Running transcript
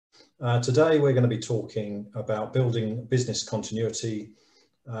Today we're going to be talking about building business continuity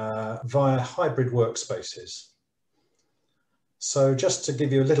via hybrid workspaces. So just to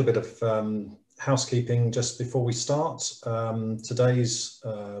give you a little bit of housekeeping just before we start, today's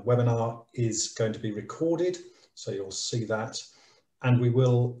webinar is going to be recorded, so you'll see that, and we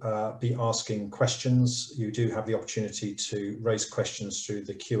will be asking questions. You do have the opportunity to raise questions through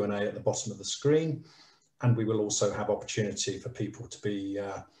the Q&A at the bottom of the screen, and we will also have opportunity for people to be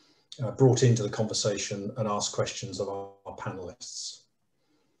brought into the conversation and ask questions of our panelists.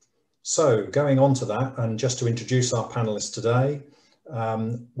 So going on to that, and just to introduce our panelists today,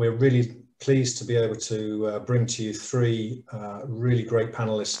 we're really pleased to be able to bring to you three really great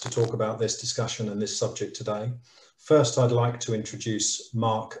panelists to talk about this discussion and this subject today. First, I'd like to introduce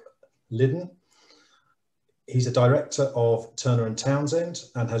Mark Lyddon. He's a director of Turner & Townsend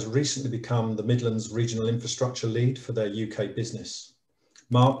and has recently become the Midlands Regional Infrastructure Lead for their UK business.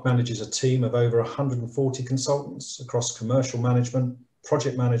 Mark manages a team of over 140 consultants across commercial management,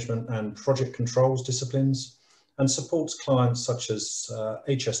 project management and project controls disciplines, and supports clients such as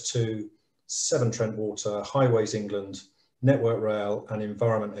HS2, Severn Trent Water, Highways England, Network Rail and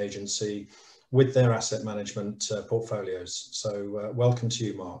Environment Agency with their asset management portfolios. So welcome to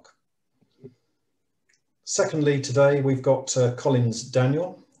you, Mark. Secondly, today we've got Collins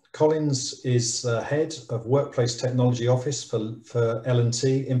Daniel. Collins is head of Workplace Technology Office for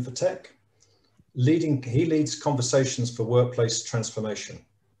L&T Infotech. He leads conversations for workplace transformation.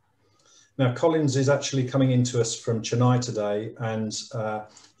 Now, Collins is actually coming into us from Chennai today, and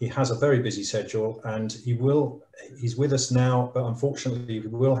he has a very busy schedule, and he's with us now, but unfortunately we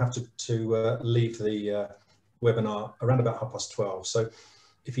will have to leave the webinar around about 12:30. So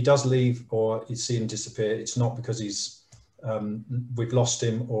if he does leave or you see him disappear, it's not because we've lost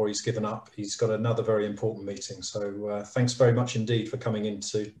him or he's given up. He's got another very important meeting. So thanks very much indeed for coming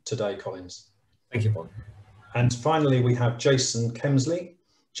into today, Collins. Thank you, Paul. And finally, we have Jason Kemsley.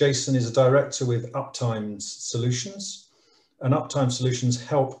 Jason is a director with Uptime Solutions, and Uptime Solutions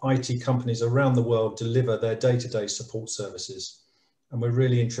help IT companies around the world deliver their day-to-day support services. And we're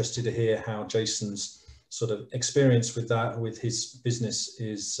really interested to hear how Jason's sort of experience with that, with his business,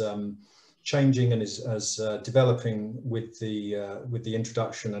 is changing and is developing with the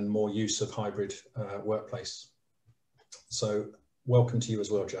introduction and more use of hybrid workplace. So welcome to you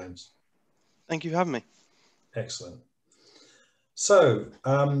as well, James. Thank you for having me. Excellent. So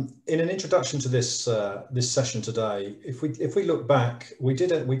in an introduction to this this session today, if we look back, we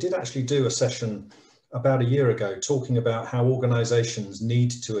did actually do a session about a year ago talking about how organizations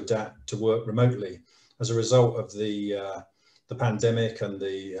need to adapt to work remotely as a result of the pandemic and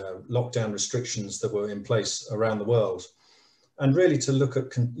the lockdown restrictions that were in place around the world, and really to look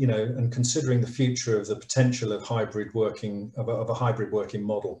at and considering the future of the potential of hybrid working, of a hybrid working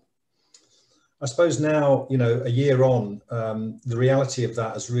model. I suppose now, a year on, the reality of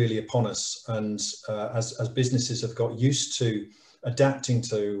that is really upon us, and as businesses have got used to adapting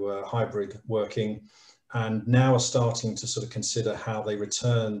to hybrid working, and now are starting to sort of consider how they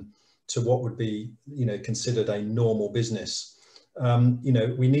return to what would be, considered a normal business.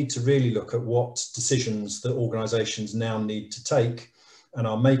 We need to really look at what decisions that organisations now need to take and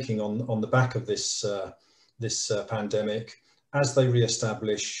are making on the back of this pandemic, as they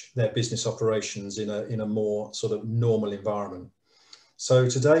re-establish their business operations in a more sort of normal environment. So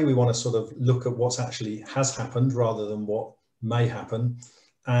today we want to sort of look at what's actually has happened rather than what may happen,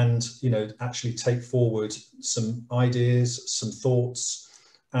 and actually take forward some ideas, some thoughts,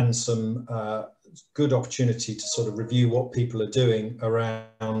 and some good opportunity to sort of review what people are doing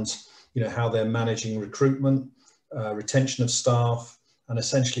around how they're managing recruitment, retention of staff, and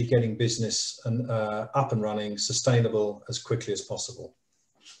essentially getting business up and running sustainable as quickly as possible.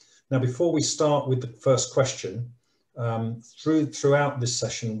 Now, before we start with the first question, throughout this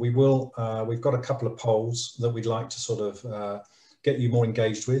session, we've got a couple of polls that we'd like to sort of get you more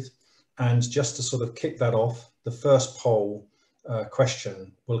engaged with. And just to sort of kick that off, the first poll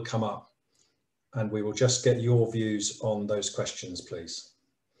question will come up, and we will just get your views on those questions, please.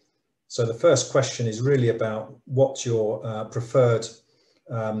 So the first question is really about what your preferred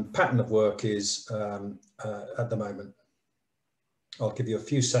pattern of work is at the moment. I'll give you a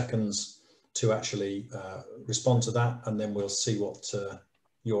few seconds to actually respond to that, and then we'll see what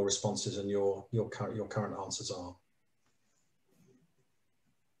your responses and your current answers are.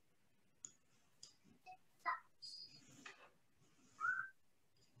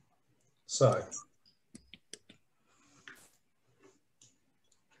 So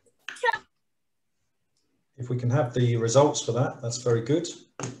if we can have the results for that, that's very good.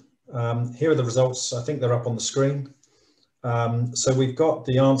 Here are the results. I think they're up on the screen. So we've got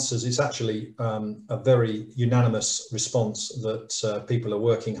the answers. It's actually a very unanimous response that people are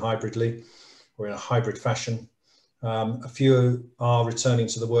working hybridly or in a hybrid fashion. A few are returning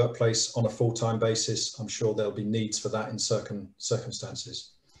to the workplace on a full-time basis. I'm sure there'll be needs for that in certain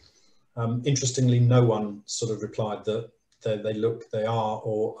circumstances. Interestingly, no one sort of replied that they are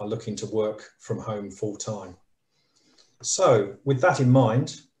or are looking to work from home full-time. So with that in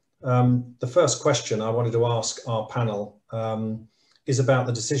mind, the first question I wanted to ask our panel is about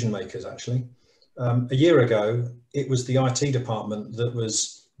the decision makers, actually. A year ago, it was the IT department that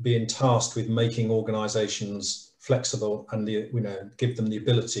was being tasked with making organizations flexible and give them the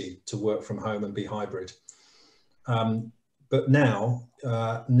ability to work from home and be hybrid. But now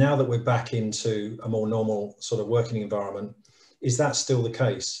that we're back into a more normal sort of working environment, is that still the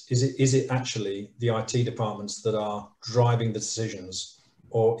case? Is it actually the IT departments that are driving the decisions,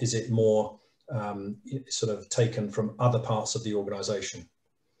 or is it more sort of taken from other parts of the organisation?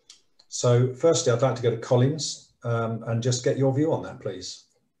 So firstly, I'd like to go to Collins and just get your view on that, please.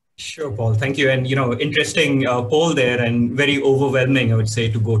 Sure, Paul. Thank you. And, interesting poll there and very overwhelming, I would say,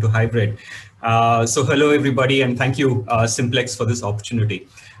 to go to hybrid. So hello, everybody, and thank you, Simplex, for this opportunity.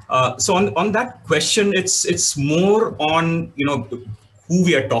 So on that question, it's more on, who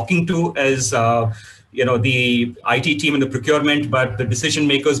we are talking to as, the IT team and the procurement, but the decision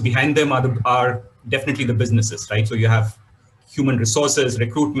makers behind them are definitely the businesses, right? So you have human resources,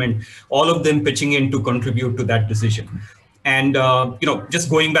 recruitment, all of them pitching in to contribute to that decision. And, just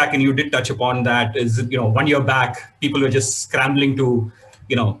going back, and you did touch upon that, is, 1 year back, people were just scrambling to,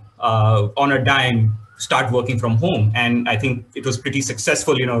 on a dime, start working from home. And I think it was pretty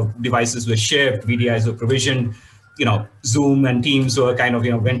successful. Devices were shipped, VDIs were provisioned, Zoom and Teams were kind of,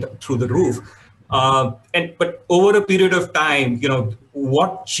 went through the roof. But over a period of time,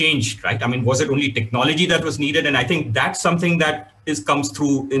 what changed, right? I mean, was it only technology that was needed? And I think that's something that comes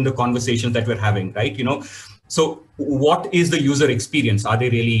through in the conversations that we're having, right? So what is the user experience? Are they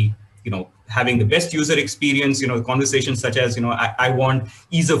really, having the best user experience? Conversations such as, I want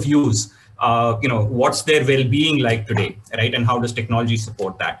ease of use. What's their well-being like today, right? And how does technology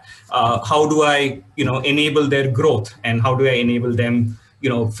support that? How do I, enable their growth? And how do I enable them,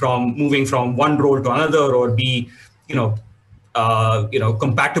 from moving from one role to another, or be,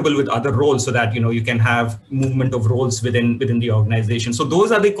 compatible with other roles, so that, you can have movement of roles within the organization. So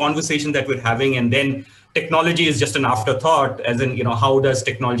those are the conversations that we're having. And then technology is just an afterthought, as in, how does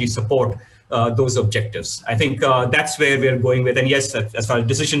technology support those objectives? I think that's where we're going with. And yes, as far as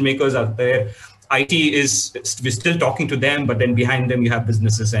decision makers are there, IT we're still talking to them, but then behind them you have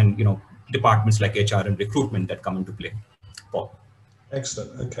businesses and, departments like HR and recruitment that come into play. Paul.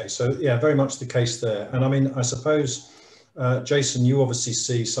 Excellent. Okay, so yeah, very much the case there. And I mean, I suppose, Jason, you obviously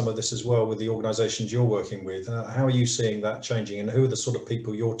see some of this as well with the organisations you're working with. How are you seeing that changing, and who are the sort of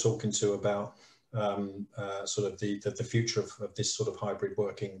people you're talking to about sort of the future of this sort of hybrid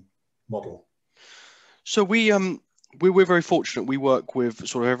working model? So we're very fortunate. We work with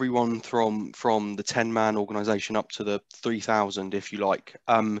sort of everyone from the 10-man organisation up to the 3,000, if you like.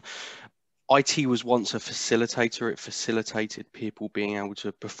 IT was once a facilitator. It facilitated people being able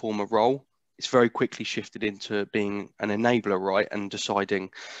to perform a role. It's very quickly shifted into being an enabler, right? And deciding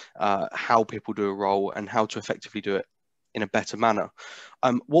how people do a role and how to effectively do it in a better manner.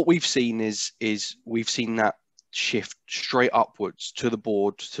 What we've seen is we've seen that shift straight upwards to the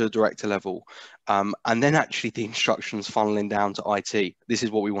board, to the director level, and then actually the instructions funneling down to IT. This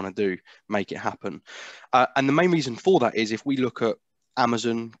is what we want to do, make it happen. And the main reason for that is, if we look at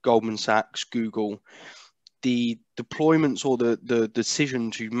Amazon, Goldman Sachs, Google, the deployments or the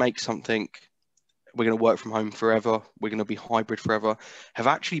decision to make something, we're going to work from home forever, we're going to be hybrid forever, have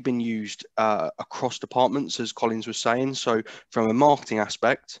actually been used across departments, as Collins was saying. So from a marketing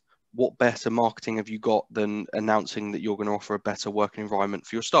aspect, what better marketing have you got than announcing that you're going to offer a better working environment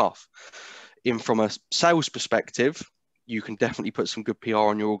for your staff? From a sales perspective, you can definitely put some good PR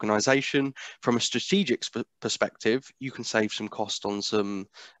on your organization. From a strategic perspective, you can save some cost on some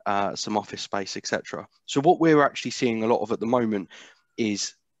office space, etc. So what we're actually seeing a lot of at the moment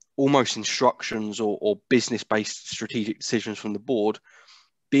is almost instructions or business-based strategic decisions from the board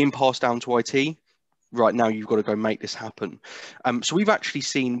being passed down to IT. Right now, you've got to go make this happen. So we've actually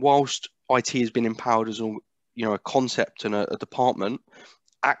seen, whilst IT has been empowered as a concept and a department,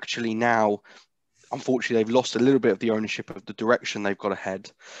 actually now, unfortunately, they've lost a little bit of the ownership of the direction they've got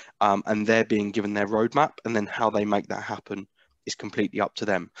ahead, and they're being given their roadmap, and then how they make that happen is completely up to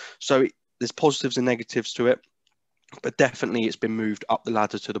them. So there's positives and negatives to it, but definitely it's been moved up the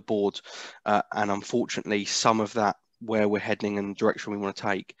ladder to the board, and unfortunately some of that where we're heading and the direction we want to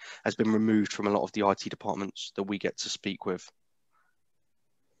take has been removed from a lot of the IT departments that we get to speak with.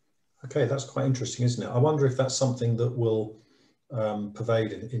 Okay, that's quite interesting, isn't it? I wonder if that's something that will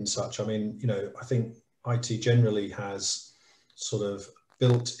pervade in such. I mean, you know, I think IT generally has sort of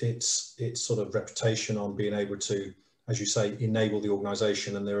built its sort of reputation on being able to, as you say, enable the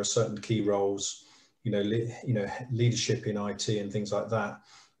organisation, and there are certain key roles, you know, leadership in IT and things like that,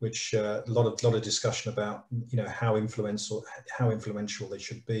 which a lot of discussion about, you know, how influential they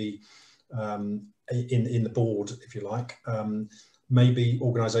should be in the board, if you like. Maybe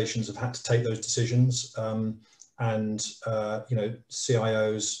organisations have had to take those decisions, and you know,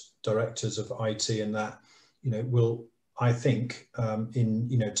 CIOs, directors of IT, and that, you know, will, I think, in,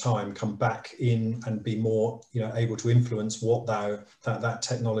 you know, time come back in and be more, you know, able to influence what that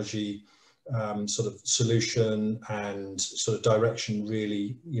technology sort of solution and sort of direction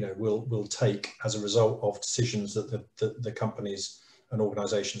really, you know, will take as a result of decisions that the companies and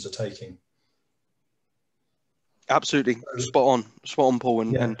organisations are taking. Absolutely, spot on, Paul,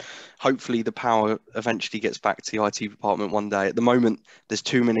 and, yeah. and hopefully the power eventually gets back to the IT department one day. At the moment, there's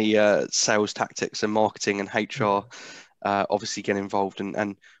too many sales tactics and marketing and HR obviously get involved,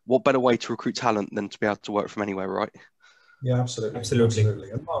 and what better way to recruit talent than to be able to work from anywhere, right? Yeah,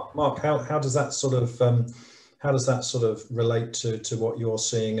 absolutely. And Mark, how does that sort of relate to what you're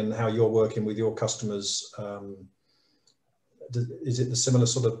seeing and how you're working with your customers? Is it the similar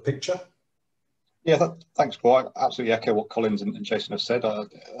sort of picture? Yeah, thanks, Paul. I absolutely echo what Collins and Jason have said.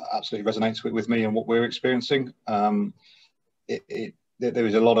 Absolutely resonates with me and what we're experiencing. There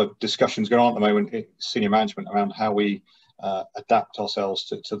is a lot of discussions going on at the moment in senior management around how we adapt ourselves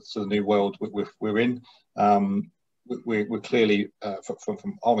to the new world we're in. We're clearly, from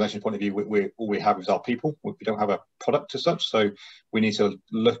our organization's point of view, all we have is our people. We don't have a product as such, so we need to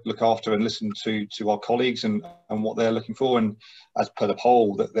look after and listen to our colleagues and what they're looking for. And as per the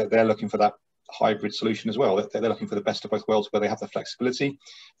poll, that they're looking for that hybrid solution as well. They're looking for the best of both worlds, where they have the flexibility,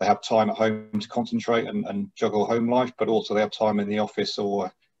 they have time at home to concentrate and juggle home life, but also they have time in the office or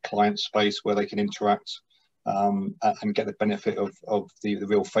client space where they can interact and get the benefit of the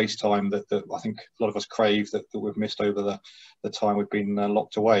real face time that I think a lot of us crave that we've missed over the time we've been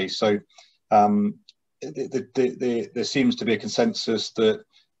locked away. So there seems to be a consensus that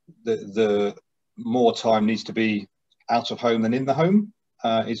the more time needs to be out of home than in the home.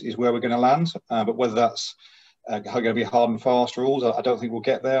 Is where we're going to land, but whether that's going to be hard and fast rules, I don't think we'll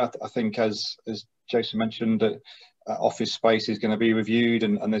get there. I think, as Jason mentioned, that office space is going to be reviewed,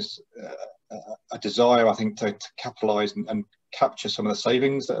 and there's a desire, I think, to capitalise and capture some of the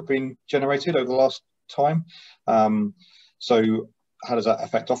savings that have been generated over the last time. So how does that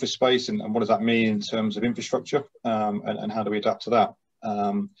affect office space, and what does that mean in terms of infrastructure, and how do we adapt to that?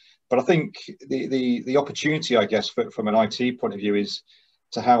 But I think the opportunity, I guess, from an IT point of view is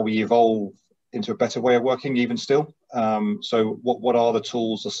to how we evolve into a better way of working, even still. So what are the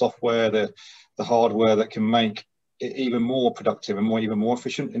tools, the software, the hardware that can make it even more productive and even more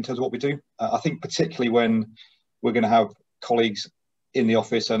efficient in terms of what we do? I think particularly when we're going to have colleagues in the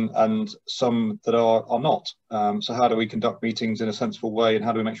office and some that are not. So how do we conduct meetings in a sensible way, and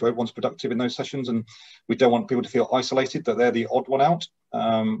how do we make sure everyone's productive in those sessions? And we don't want people to feel isolated, that they're the odd one out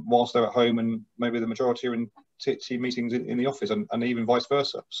whilst they're at home, and maybe the majority are in team meetings in the office, and even vice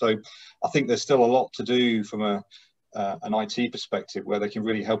versa. So I think there's still a lot to do from an IT perspective, where they can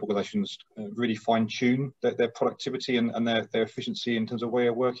really help organizations really fine tune their productivity and their efficiency in terms of way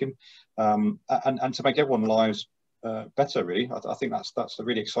of working, and to make everyone's lives better, really. I think that's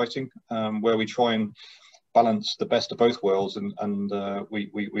really exciting, where we try and balance the best of both worlds, and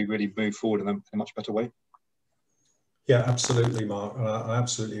we really move forward in a much better way. Yeah, absolutely, Mark. I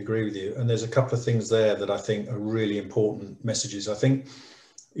absolutely agree with you. And there's a couple of things there that I think are really important messages. I think,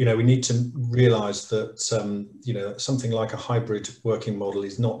 you know, we need to realise that, you know, something like a hybrid working model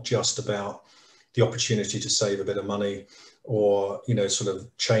is not just about the opportunity to save a bit of money, or, you know, sort of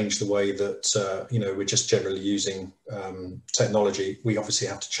change the way that, you know, we're just generally using technology. We obviously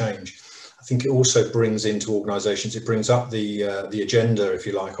have to change. I think it also brings into organisations, it brings up the agenda, if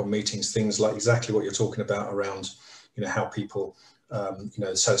you like, on meetings, things like exactly what you're talking about around, you know, how people, you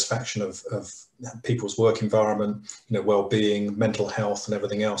know, satisfaction of people's work environment, you know, well-being, mental health and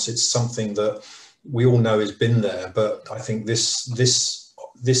everything else. It's something that we all know has been there, but I think this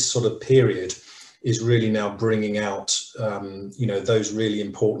sort of period is really now bringing out, you know, those really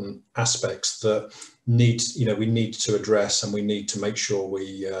important aspects that we need to address, and we need to make sure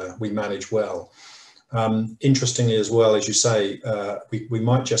we manage well. Interestingly as well, as you say, we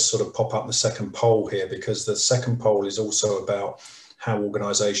might just sort of pop up the second poll here, because the second poll is also about how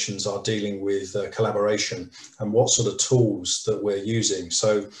organisations are dealing with collaboration and what sort of tools that we're using.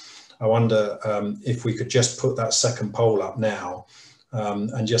 So I wonder if we could just put that second poll up now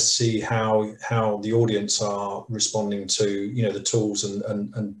and just see how the audience are responding to, you know, the tools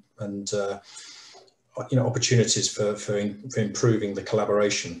and you know, opportunities for improving the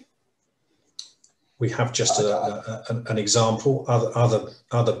collaboration. We have just an example.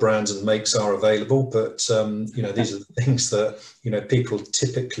 Other brands and makes are available, but you know, these are the things that, you know, people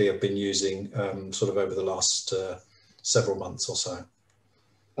typically have been using sort of over the last several months or so.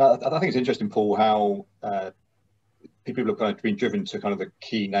 I think it's interesting, Paul, how people have kind of been driven to kind of the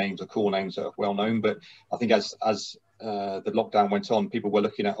key names, the core names that are well known. But I think as the lockdown went on, people were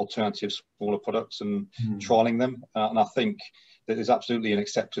looking at alternative smaller products and trialing them, and I think that there's absolutely an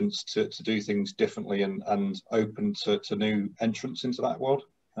acceptance to do things differently and open to new entrants into that world.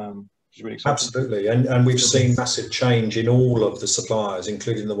 Which is really exciting. Absolutely, and we've seen massive change in all of the suppliers,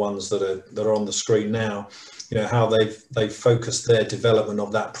 including the ones that are on the screen now. You know, how they've focused their development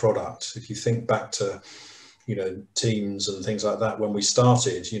of that product. If you think back to, you know, Teams and things like that, when we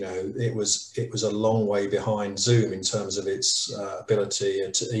started, you know, it was a long way behind Zoom in terms of its ability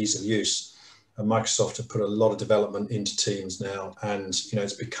and ease of use. And Microsoft have put a lot of development into Teams now, and, you know,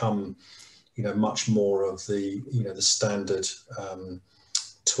 it's become, you know, much more of the, you know, the standard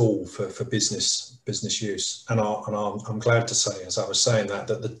tool for business use. And I'm glad to say, as I was saying, that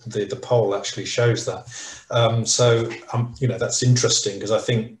the poll actually shows that. So you know, that's interesting, because I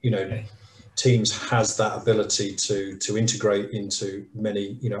think, you know, Teams has that ability to integrate into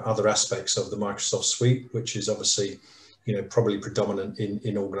many, you know, other aspects of the Microsoft suite, which is obviously, you know, probably predominant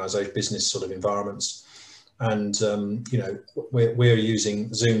in organisation business sort of environments. And you know, we're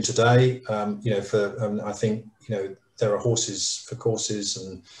using Zoom today, you know, for I think, you know, there are horses for courses,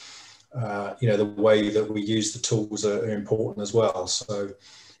 and you know, the way that we use the tools are important as well. So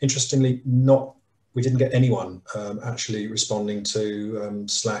interestingly, we didn't get anyone actually responding to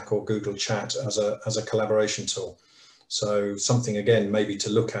Slack or Google Chat as a collaboration tool. So something, again, maybe to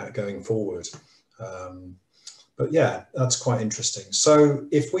look at going forward. But yeah, that's quite interesting. So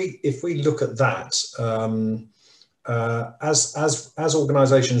if we look at that, as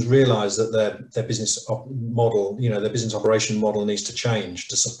organisations realise that their business model, you know, their business operation model needs to change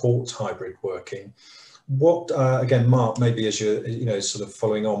to support hybrid working, what again, Mark, maybe as you're, you know, sort of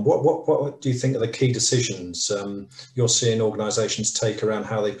following on, what do you think are the key decisions you're seeing organisations take around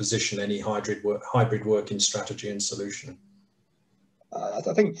how they position any hybrid working strategy and solution? I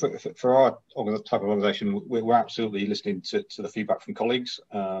think for our type of organisation, we're absolutely listening to the feedback from colleagues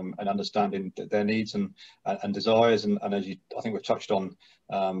and understanding their needs and desires. And as I think we've touched on,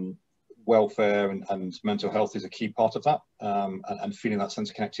 welfare and mental health is a key part of that, and feeling that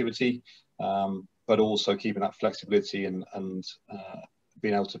sense of connectivity, but also keeping that flexibility and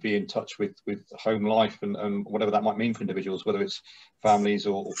being able to be in touch with home life and whatever that might mean for individuals, whether it's families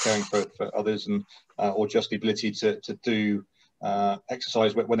or caring for others, and or just the ability to do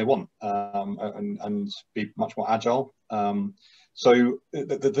exercise when they want, and be much more agile. So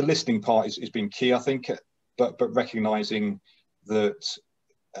the listening part is being key, I think, but recognising that,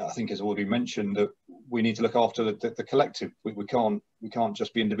 I think, as already mentioned, that we need to look after the collective. We can't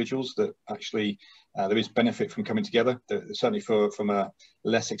just be individuals. That actually there is benefit from coming together. Certainly from a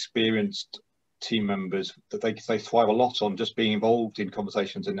less experienced team members, that they thrive a lot on just being involved in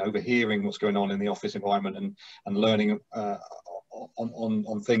conversations and overhearing what's going on in the office environment and learning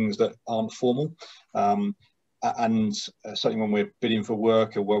on things that aren't formal. And certainly when we're bidding for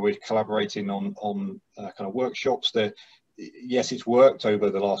work or where we're collaborating on kind of workshops, yes, it's worked over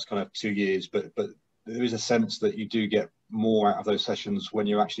the last kind of 2 years, but there is a sense that you do get more out of those sessions when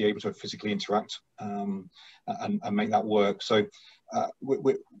you're actually able to physically interact and make that work. So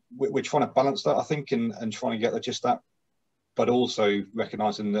we're trying to balance that, I think, and trying to get just that, but also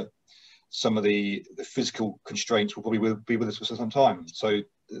recognising that some of the physical constraints will probably be with us for some time. So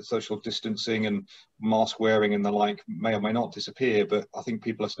social distancing and mask wearing and the like may or may not disappear, but I think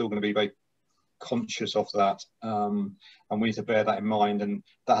people are still going to be very conscious of that, and we need to bear that in mind, and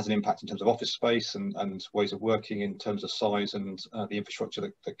that has an impact in terms of office space and ways of working, in terms of size and the infrastructure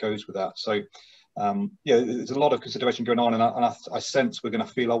that goes with that. So yeah, there's a lot of consideration going on, and I sense we're going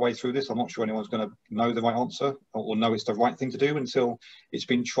to feel our way through this. I'm not sure anyone's going to know the right answer or know it's the right thing to do until it's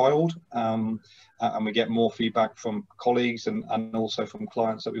been trialled, and we get more feedback from colleagues and also from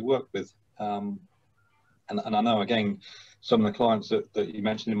clients that we work with. And I know, again, some of the clients that you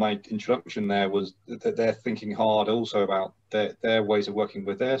mentioned in my introduction there, was that they're thinking hard also about their ways of working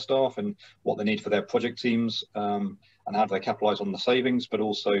with their staff and what they need for their project teams, and how do they capitalise on the savings, but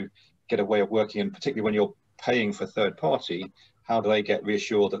also get a way of working. And particularly when you're paying for third party, how do they get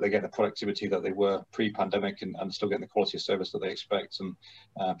reassured that they get the productivity that they were pre-pandemic and still getting the quality of service that they expect? And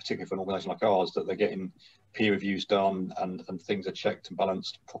particularly for an organisation like ours, that they're getting peer reviews done and things are checked and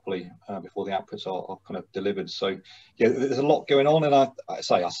balanced properly before the outputs are kind of delivered. So yeah, there's a lot going on, and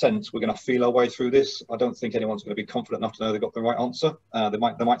I sense we're going to feel our way through this. I don't think anyone's going to be confident enough to know they've got the right answer. They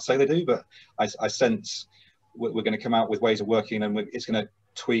might say they do, but I sense we're going to come out with ways of working, and it's going to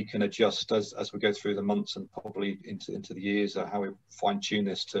tweak and adjust as we go through the months and probably into the years, how we fine tune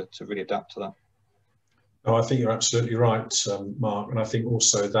this to really adapt to that. Oh, I think you're absolutely right, Mark. And I think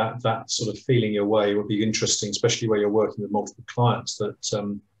also that sort of feeling your way would be interesting, especially where you're working with multiple clients, that,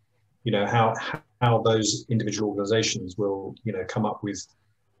 you know, how those individual organizations will, you know, come up with,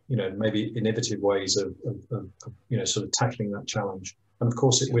 you know, maybe innovative ways of you know, sort of tackling that challenge. And of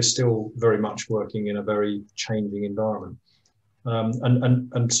course, we're still very much working in a very changing environment.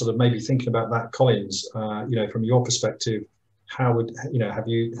 And sort of maybe thinking about that, Collins, you know, from your perspective, how would, you know, have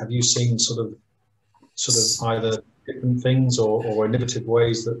you seen sort of either different things or innovative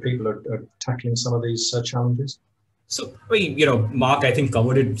ways that people are tackling some of these challenges? So, you know, Mark, I think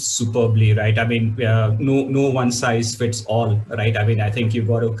covered it superbly, right? I mean, no one size fits all, right? I mean, I think you've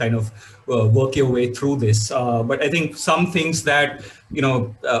got to kind of work your way through this. But I think some things that, you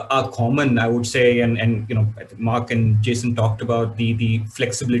know, are common, I would say, and you know, Mark and Jason talked about the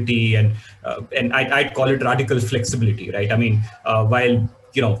flexibility, and I'd call it radical flexibility, right? I mean, while,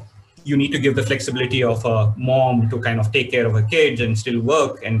 you know, you need to give the flexibility of a mom to kind of take care of her kids and still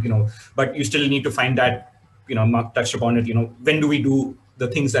work, and, you know, but you still need to find that, you know, Mark touched upon it, you know, when do we do the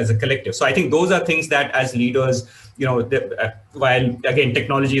things as a collective? So I think those are things that as leaders, you know, while again,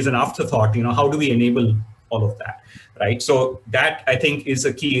 technology is an afterthought, you know, how do we enable all of that, right? So that, I think, is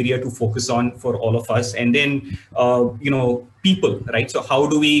a key area to focus on for all of us. And then, you know, people, right? So how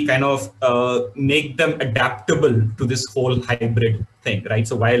do we kind of make them adaptable to this whole hybrid thing, right?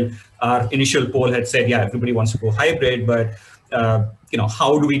 So while our initial poll had said, yeah, everybody wants to go hybrid, but you know,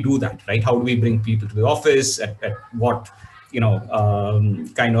 how do we do that, right? How do we bring people to the office at what, you know,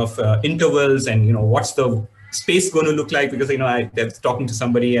 kind of intervals, and, you know, what's the space going to look like? Because, you know, I was talking to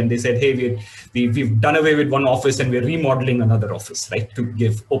somebody and they said, hey, we've done away with one office and we're remodeling another office, right, to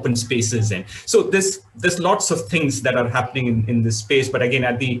give open spaces. And so there's lots of things that are happening in this space. But again,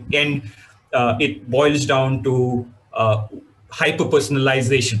 at the end, it boils down to hyper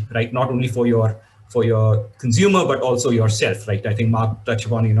personalization, right? Not only for your consumer, but also yourself, right? I think Mark touched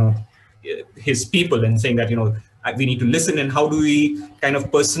upon, you know, his people, and saying that, you know, we need to listen, and how do we kind of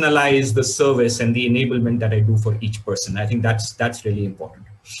personalize the service and the enablement that I do for each person? I think that's really important.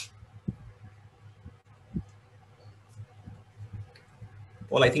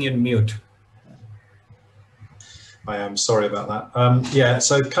 Paul, I think you're mute. I am sorry about that. Yeah,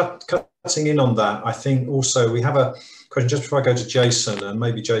 so cutting in on that, I think also we have a question just before I go to Jason, and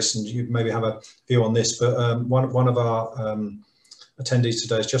maybe Jason, you maybe have a view on this, but one of our attendees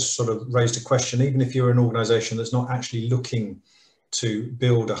today has just sort of raised a question. Even if you're an organisation that's not actually looking to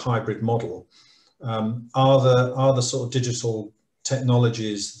build a hybrid model, are the sort of digital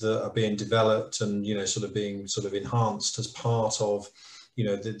technologies that are being developed and, you know, sort of being sort of enhanced as part of, you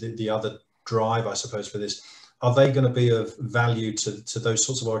know, the other drive, I suppose, for this, are they going to be of value to those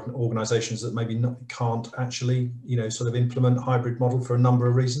sorts of organisations that maybe can't actually, you know, sort of implement a hybrid model for a number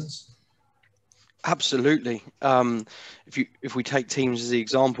of reasons? Absolutely. If we take Teams as the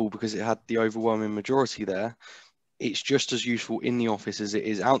example, because it had the overwhelming majority there, it's just as useful in the office as it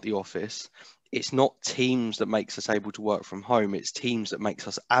is out the office. It's not Teams that makes us able to work from home. It's Teams that makes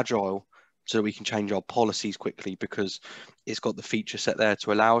us agile, so that we can change our policies quickly, because it's got the feature set there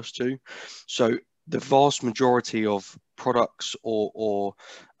to allow us to. So the vast majority of products or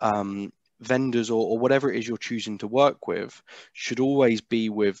vendors or whatever it is you're choosing to work with should always be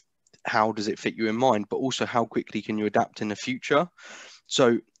with how does it fit you in mind, but also how quickly can you adapt in the future.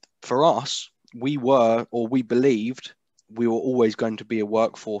 So for us, we believed we were always going to be a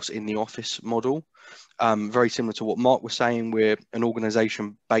workforce in the office model. Very similar to what Mark was saying, we're an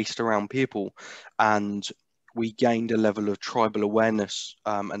organization based around people, and we gained a level of tribal awareness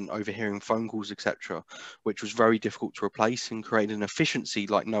and overhearing phone calls, etc., which was very difficult to replace, and created an efficiency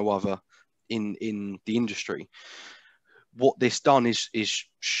like no other in the industry. What this done is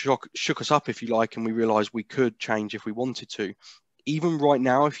shook us up, if you like, and we realized we could change if we wanted to. Even right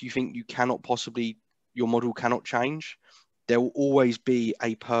now, if you think you cannot possibly, your model cannot change, there will always be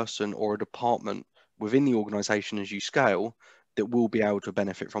a person or a department within the organization as you scale that will be able to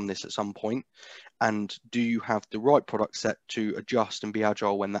benefit from this at some point. And do you have the right product set to adjust and be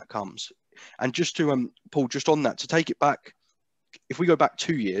agile when that comes? And just to, Paul, just on that, to take it back, if we go back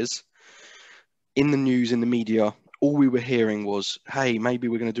 2 years, in the news, in the media, all we were hearing was, hey, maybe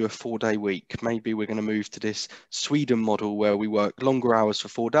we're going to do a 4-day week. Maybe we're going to move to this Sweden model where we work longer hours for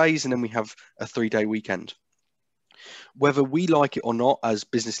 4 days and then we have a 3-day weekend. Whether we like it or not, as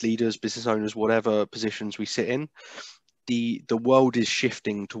business leaders, business owners, whatever positions we sit in, the world is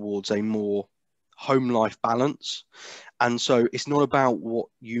shifting towards a more home life balance. And so it's not about what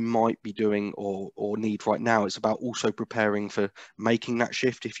you might be doing or need right now. It's about also preparing for making that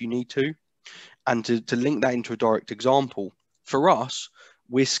shift if you need to. And to link that into a direct example, for us,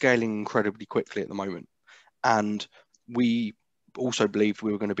 we're scaling incredibly quickly at the moment. And we also believed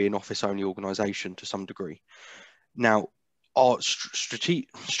we were going to be an office-only organization to some degree. Now, our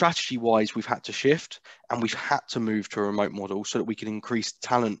strategy-wise, we've had to shift and we've had to move to a remote model so that we can increase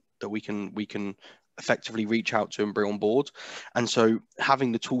talent that we can effectively reach out to and bring on board. And so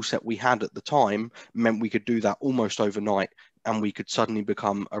having the tool set we had at the time meant we could do that almost overnight, and we could suddenly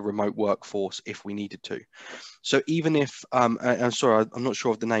become a remote workforce if we needed to. So even if, I'm sorry, I'm not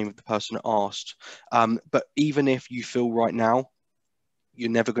sure of the name of the person that asked, but even if you feel right now you're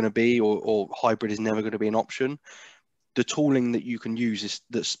never going to be, or hybrid is never going to be an option, the tooling that you can use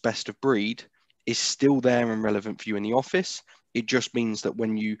that's best of breed is still there and relevant for you in the office. It just means that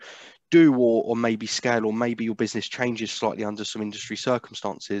when you do or maybe scale, or maybe your business changes slightly under some industry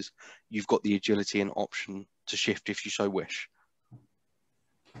circumstances, you've got the agility and option to shift if you so wish.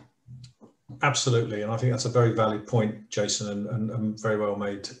 Absolutely, and I think that's a very valid point, Jason, and very well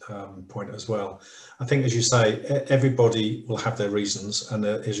made point as well. I think, as you say, everybody will have their reasons, and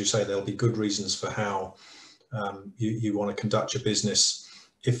as you say, there'll be good reasons for how you want to conduct your business.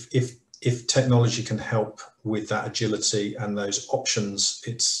 If technology can help with that agility and those options,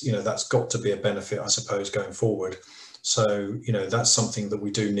 it's, you know, that's got to be a benefit, I suppose, going forward. So, you know, that's something that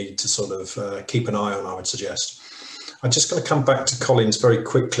we do need to sort of keep an eye on, I would suggest. I'm just going to come back to Collins very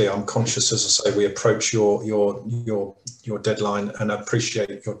quickly. I'm conscious, as I say, we approach your deadline, and I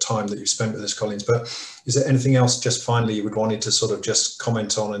appreciate your time that you've spent with us, Collins. But is there anything else, just finally, you would wanted to sort of just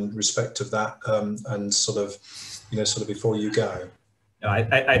comment on in respect of that, and sort of, you know, sort of before you go?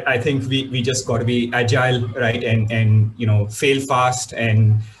 I think we just got to be agile, right, and you know, fail fast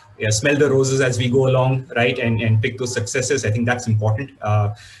and smell the roses as we go along, right, and pick those successes. I think that's important.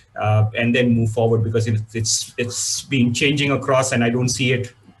 And then move forward, because it's been changing across, and I don't see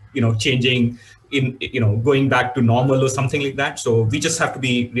it, you know, changing in, you know, going back to normal or something like that. So we just have to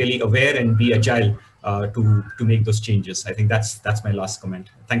be really aware and be agile to make those changes. I think that's my last comment.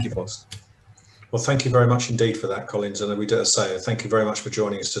 Thank you, Paul. Well, thank you very much indeed for that, Collins. And we do say thank you very much for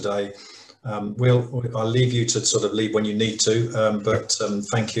joining us today. I'll leave you to sort of leave when you need to, but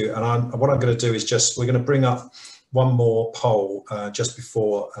thank you. And what I'm going to do is we're going to bring up one more poll just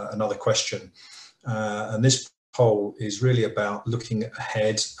before another question. And this poll is really about looking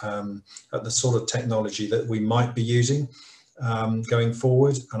ahead at the sort of technology that we might be using going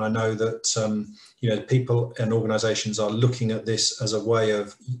forward. And I know that you know, people and organizations are looking at this as a way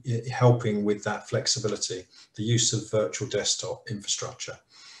of helping with that flexibility, the use of virtual desktop infrastructure.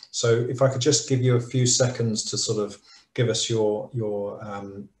 So if I could just give you a few seconds to sort of give us your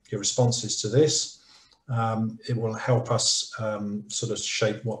responses to this, it will help us sort of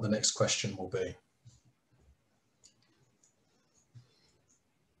shape what the next question will be.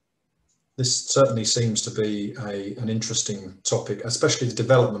 This certainly seems to be an interesting topic, especially the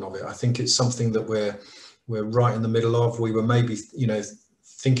development of it. I think it's something that we're right in the middle of. We were maybe, you know,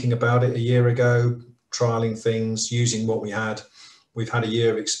 thinking about it a year ago, trialing things, using what we had. We've had a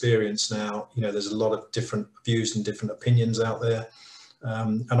year of experience now. You know, there's a lot of different views and different opinions out there.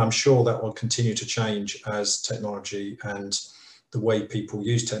 And I'm sure that will continue to change as technology and the way people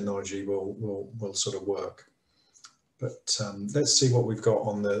use technology will sort of work. But let's see what we've got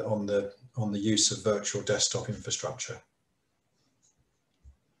on the use of virtual desktop infrastructure.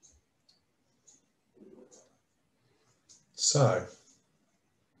 So,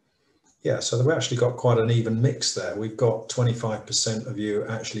 yeah, so we've actually got quite an even mix there. We've got 25% of you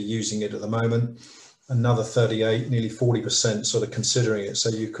actually using it at the moment, another 38, nearly 40% sort of considering it. So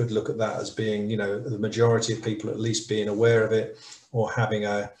you could look at that as being, you know, the majority of people at least being aware of it or having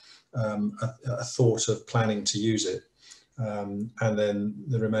a thought of planning to use it. And then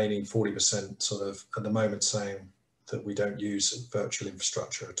the remaining 40% sort of at the moment saying that we don't use virtual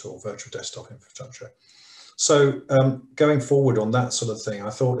infrastructure at all, virtual desktop infrastructure. So going forward on that sort of thing, I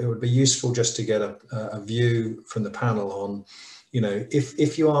thought it would be useful just to get a view from the panel on, you know,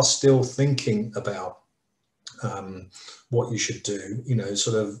 if you are still thinking about what you should do, you know,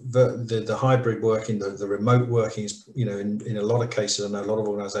 sort of the hybrid working, the remote working is, you know, in a lot of cases, I know a lot of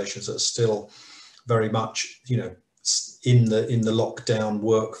organizations that are still very much, you know, in the lockdown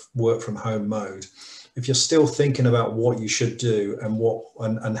work from home mode, if you're still thinking about what you should do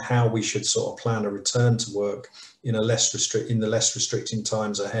and how we should sort of plan a return to work in the less restricting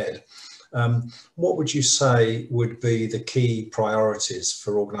times ahead, what would you say would be the key priorities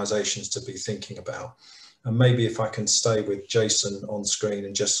for organisations to be thinking about? And maybe if I can stay with Jason on screen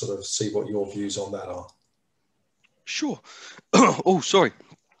and just sort of see what your views on that are. Sure. Oh, sorry.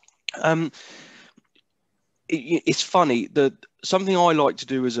 It's funny that something I like to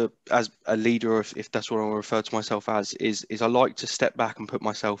do as a leader, if that's what I want to refer to myself as, is I like to step back and put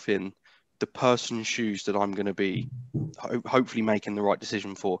myself in the person's shoes that I'm going to be hopefully making the right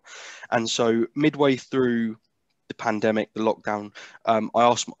decision for. And so midway through the pandemic, the lockdown, I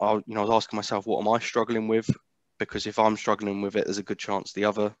was asking myself, what am I struggling with? Because if I'm struggling with it, there's a good chance the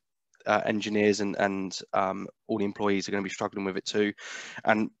other engineers and all the employees are going to be struggling with it too,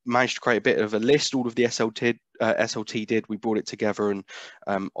 and managed to create a bit of a list. All of the SLT did. We brought it together and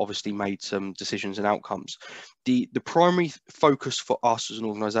obviously made some decisions and outcomes. The primary focus for us as an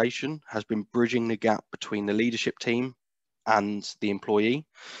organisation has been bridging the gap between the leadership team and the employee,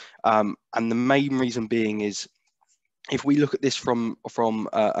 and the main reason being is, if we look at this from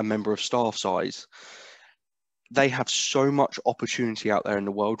a member of staff size, they have so much opportunity out there in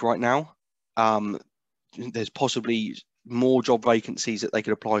the world right now. There's possibly more job vacancies that they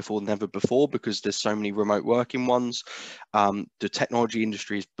could apply for than ever before because there's so many remote working ones. The technology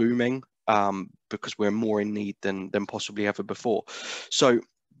industry is booming because we're more in need than possibly ever before. So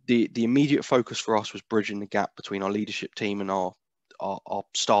the immediate focus for us was bridging the gap between our leadership team and our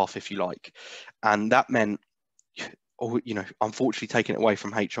staff, if you like. And that meant, unfortunately taking it away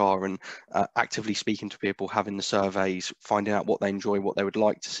from HR and actively speaking to people, having the surveys, finding out what they enjoy, what they would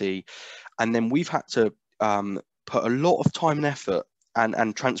like to see. And then we've had to put a lot of time and effort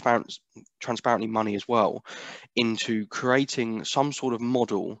and transparently money as well into creating some sort of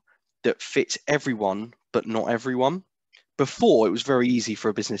model that fits everyone, but not everyone. Before, it was very easy for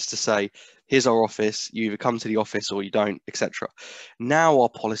a business to say, here's our office, you either come to the office or you don't, etc. Now our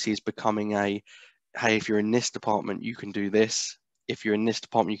policy is becoming hey, if you're in this department, you can do this. If you're in this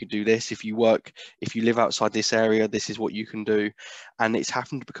department, you can do this. If you live outside this area, this is what you can do. And it's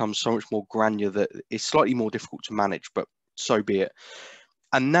happened to become so much more granular that it's slightly more difficult to manage, but so be it.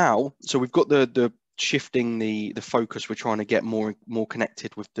 And now, so we've got the shifting the focus. We're trying to get more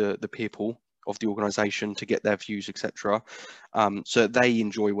connected with the people of the organization to get their views, etc. So that they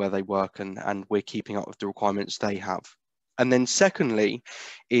enjoy where they work and we're keeping up with the requirements they have. And then secondly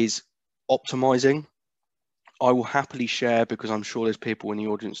is optimizing. I will happily share, because I'm sure there's people in the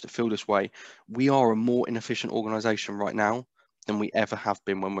audience that feel this way. We are a more inefficient organization right now than we ever have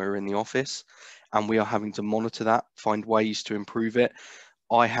been when we were in the office, and we are having to monitor that, find ways to improve it.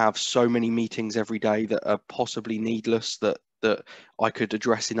 I have so many meetings every day that are possibly needless that I could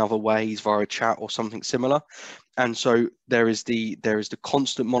address in other ways via a chat or something similar. And so there is the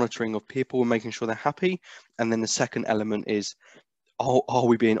constant monitoring of people and making sure they're happy. And then the second element is, are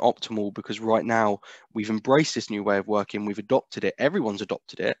we being optimal? Because right now we've embraced this new way of working, we've adopted it, everyone's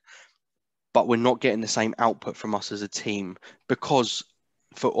adopted it, but we're not getting the same output from us as a team because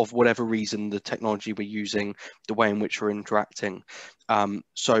of whatever reason, the technology we're using, the way in which we're interacting.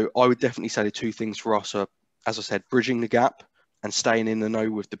 So I would definitely say the two things for us are, as I said, bridging the gap and staying in the know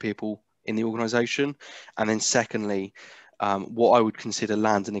with the people in the organization. And then secondly, what I would consider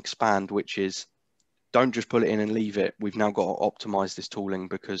land and expand, which is, don't just pull it in and leave it. We've now got to optimize this tooling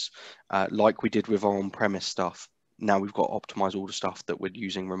because like we did with our on-premise stuff, now we've got to optimize all the stuff that we're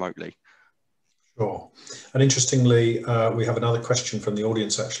using remotely. Sure. And interestingly, we have another question from the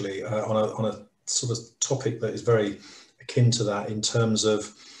audience actually on a sort of topic that is very akin to that, in terms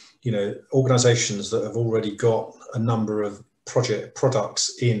of, organizations that have already got a number of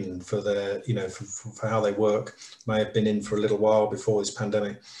products in for their, for how they work, may have been in for a little while before this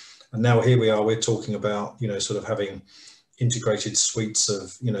pandemic. And now here we are, we're talking about, sort of having integrated suites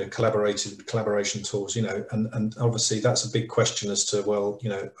of, collaboration tools, and obviously that's a big question as to, well,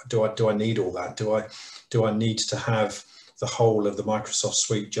 do I need all that? Do I need to have the whole of the Microsoft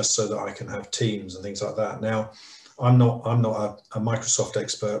suite just so that I can have Teams and things like that? Now, I'm not a Microsoft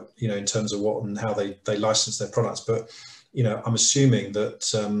expert, in terms of what and how they license their products, but, I'm assuming that,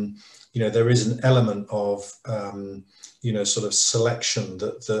 there is an element of, sort of selection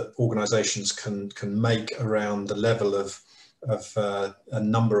that organizations can make around the level of a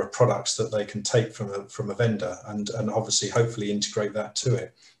number of products that they can take from a vendor, and obviously hopefully integrate that to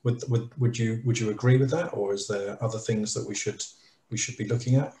it. Would you agree with that, or is there other things that we should be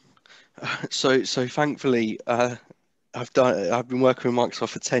looking at? So thankfully, I've been working with Microsoft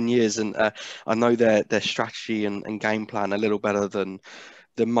for 10 years, and I know their strategy and game plan a little better than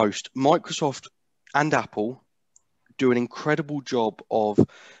most. Microsoft and Apple do an incredible job of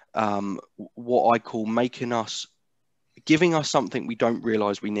what I call giving us something we don't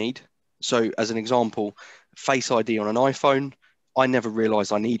realize we need. So as an example, Face ID on an iPhone, I never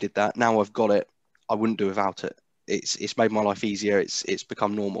realized I needed that. Now I've got it, I wouldn't do without it. It's made my life easier. It's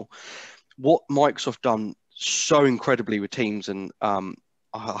become normal. What Microsoft done so incredibly with Teams, and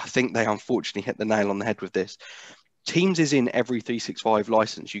I think they unfortunately hit the nail on the head with this. Teams is in every 365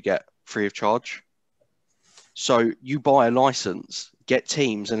 license you get free of charge. So you buy a license, get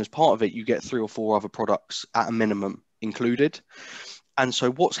Teams, and as part of it, you get 3 or 4 other products at a minimum included. And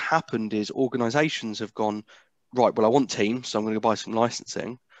so what's happened is organizations have gone, right, well, I want Teams, so I'm going to buy some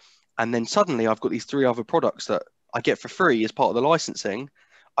licensing. And then suddenly I've got these 3 other products that I get for free as part of the licensing.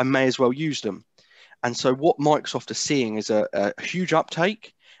 I may as well use them. And so what Microsoft are seeing is a huge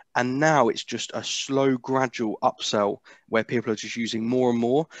uptake. And now it's just a slow, gradual upsell where people are just using more and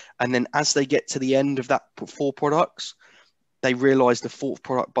more. And then as they get to the end of that 4 products, they realize the 4th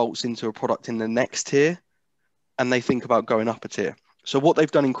product bolts into a product in the next tier, and they think about going up a tier. So what they've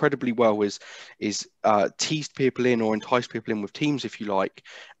done incredibly well is teased people in or entice people in with Teams, if you like,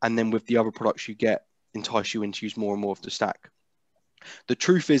 and then with the other products you get, entice you in to use more and more of the stack. The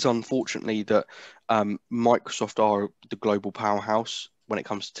truth is, unfortunately, that Microsoft are the global powerhouse when it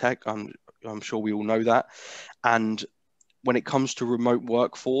comes to tech. I'm sure we all know that. And when it comes to remote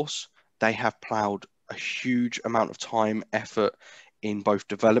workforce, they have plowed a huge amount of time, effort in both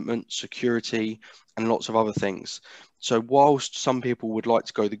development, security, and lots of other things. So whilst some people would like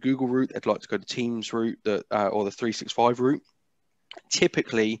to go the Google route, they'd like to go the Teams route, or the 365 route,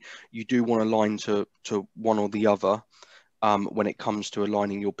 typically you do want to align to one or the other when it comes to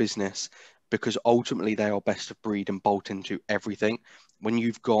aligning your business, because ultimately they are best of breed and bolt into everything. When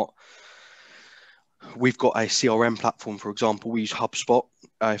we've got a CRM platform, for example, we use HubSpot.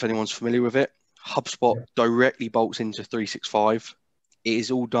 If anyone's familiar with it, HubSpot directly bolts into 365. It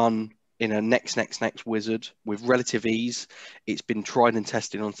is all done in a next wizard with relative ease. It's been tried and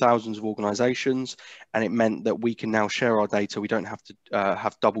tested on thousands of organizations, and it meant that we can now share our data. We don't have to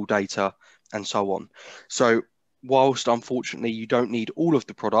have double data and so on. So whilst unfortunately you don't need all of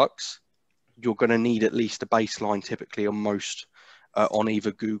the products, you're going to need at least a baseline typically on most, on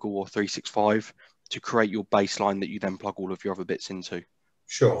either Google or 365 to create your baseline that you then plug all of your other bits into.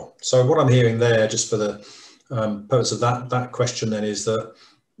 Sure. So what I'm hearing there, just for the purpose of that question then, is that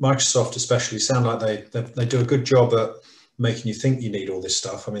Microsoft especially sound like they do a good job at making you think you need all this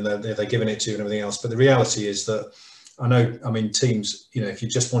stuff. I mean, they're giving it to you and everything else, but the reality is that Teams, if you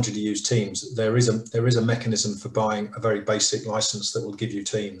just wanted to use Teams, there is a mechanism for buying a very basic license that will give you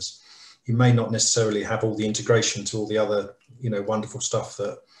Teams. You may not necessarily have all the integration to all the other, wonderful stuff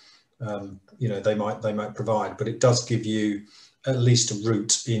that, they might provide, but it does give you at least a route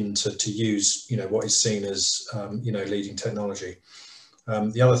to use, what is seen as, leading technology.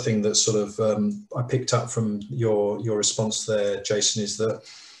 The other thing that sort of I picked up from your response there, Jason, is that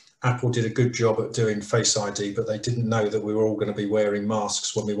Apple did a good job at doing Face ID, but they didn't know that we were all going to be wearing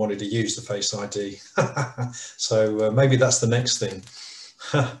masks when we wanted to use the Face ID. So maybe that's the next thing.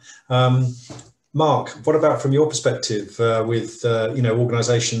 Mark, what about from your perspective with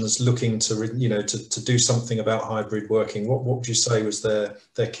organisations looking to do something about hybrid working? What would you say was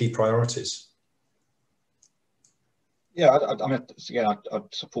their key priorities? Yeah,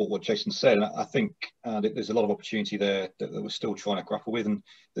 I'd support what Jason said. I think there's a lot of opportunity there that we're still trying to grapple with. And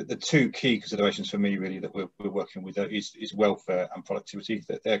the 2 key considerations for me really that we're working with is welfare and productivity.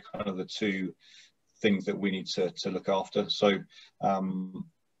 That they're kind of the 2 things that we need to look after. So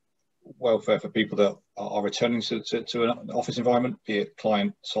welfare for people that are returning to an office environment, be it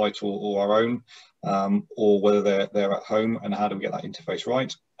client site or our own, or whether they're at home, and how do we get that interface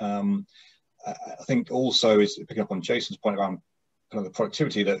right. I think also is picking up on Jason's point around kind of the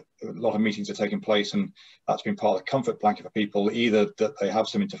productivity, that a lot of meetings are taking place, and that's been part of the comfort blanket for people, either that they have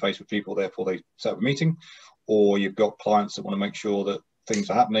some interface with people, therefore they set up a meeting, or you've got clients that want to make sure that things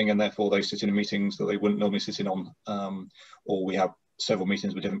are happening and therefore they sit in meetings that they wouldn't normally sit in on, or we have several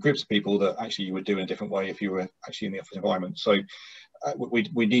meetings with different groups of people that actually you would do in a different way if you were actually in the office environment. So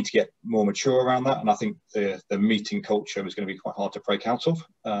we need to get more mature around that, and I think the meeting culture is going to be quite hard to break out of,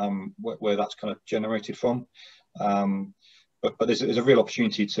 where that's kind of generated from. But there's a real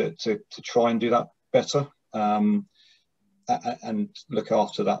opportunity to try and do that better, and look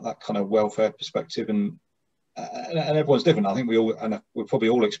after that kind of welfare perspective. And everyone's different. I think we've probably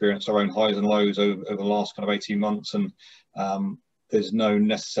all experienced our own highs and lows over the last kind of 18 months, and there's no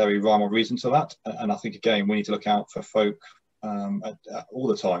necessary rhyme or reason to that. And I think, again, we need to look out for folk all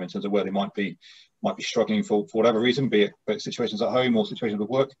the time in terms of where they might be struggling for whatever reason, be it situations at home or situations with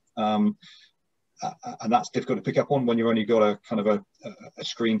work. And that's difficult to pick up on when you've only got a kind of a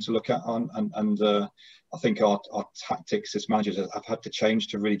screen to look at on. And I think our tactics as managers have had to change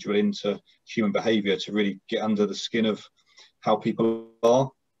to really drill into human behaviour, to really get under the skin of how people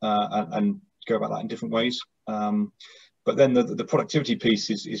are and go about that in different ways. But then the productivity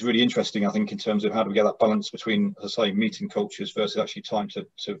piece is really interesting, I think, in terms of how do we get that balance between, as I say, meeting cultures versus actually time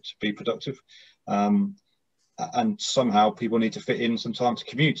to be productive. And somehow people need to fit in some time to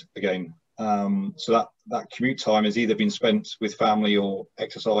commute again. So that commute time has either been spent with family or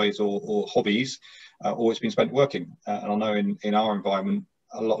exercise or hobbies, or it's been spent working. And I know in our environment,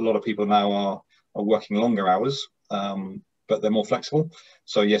 a lot of people now are working longer hours, but they're more flexible.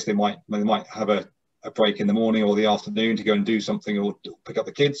 So yes, they might have a break in the morning or the afternoon to go and do something, or pick up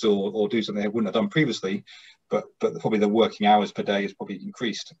the kids, or do something they wouldn't have done previously, but probably the working hours per day is probably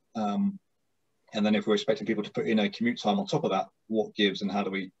increased. And then if we're expecting people to put in a commute time on top of that, what gives, and how do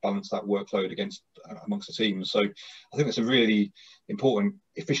we balance that workload amongst the teams? So I think there's some really important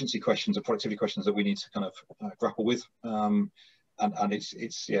efficiency questions and productivity questions that we need to kind of grapple with. And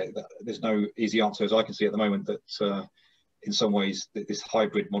it's there's no easy answer as I can see at the moment, that in some ways this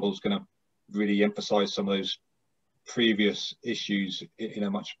hybrid model is going to really emphasize some of those previous issues in a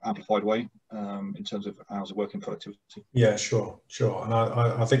much amplified way, in terms of hours of work and productivity. Yeah, sure. And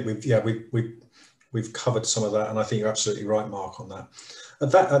I think we've covered some of that, and I think you're absolutely right, Mark, on that.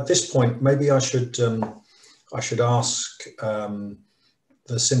 At this point, maybe I should ask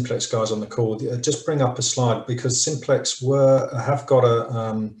the Simplex guys on the call, just bring up a slide, because Simplex have got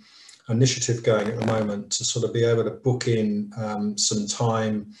a initiative going at the moment to sort of be able to book in some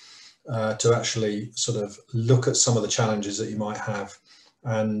time to actually sort of look at some of the challenges that you might have.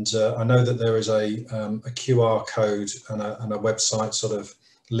 And I know that there is a QR code and a website sort of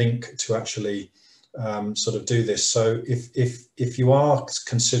link to actually sort of do this. So if you are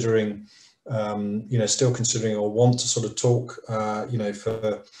considering, still considering or want to sort of talk,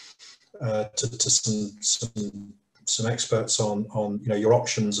 to some experts on your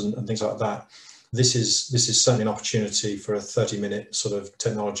options and things like that, this is certainly an opportunity for a 30-minute sort of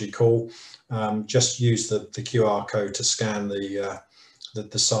technology call. Just use the QR code to scan the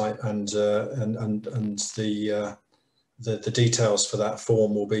site, and the details for that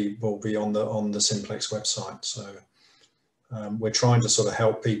form will be on the Simplex website. So we're trying to sort of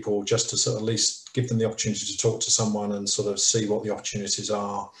help people, just to sort of at least give them the opportunity to talk to someone and sort of see what the opportunities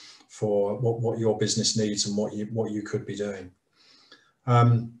are for what your business needs and what you could be doing.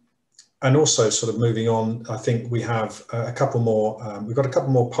 And also, sort of moving on, I think we have a couple more. We've got a couple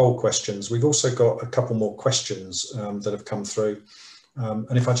more poll questions. We've also got a couple more questions that have come through.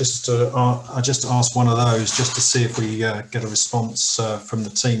 And if I just ask one of those, just to see if we get a response from the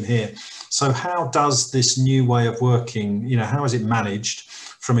team here. So, how does this new way of working, how is it managed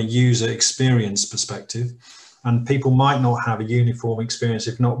from a user experience perspective? And people might not have a uniform experience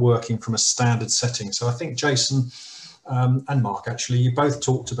if not working from a standard setting. So I think Jason and Mark, actually, you both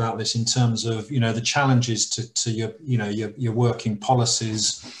talked about this in terms of the challenges to your working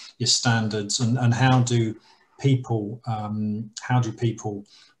policies, your standards, and how do people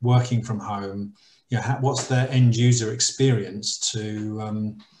working from home, what's their end user experience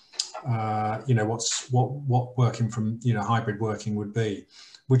to what working from hybrid working would be.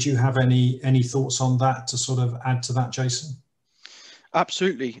 Would you have any thoughts on that to sort of add to that, Jason?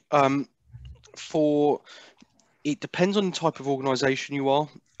 Absolutely. It depends on the type of organisation you are,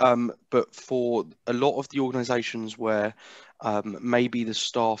 but for a lot of the organisations where maybe the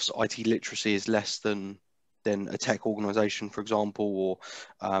staff's IT literacy is less than a tech organisation, for example,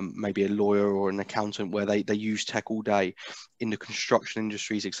 or maybe a lawyer or an accountant where they use tech all day, in the construction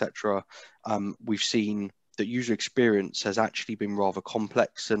industries, etc., we've seen that user experience has actually been rather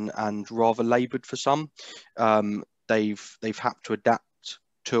complex and rather laboured for some. They've had to adapt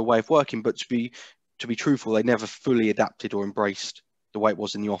to a way of working, but to be truthful, they never fully adapted or embraced the way it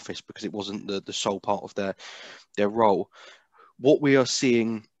was in the office, because it wasn't the sole part of their role. What we are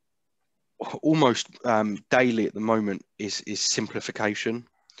seeing almost daily at the moment is simplification.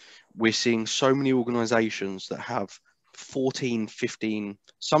 We're seeing so many organizations that have 14, 15,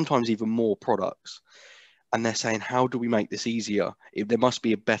 sometimes even more products, and they're saying, how do we make this easier? There must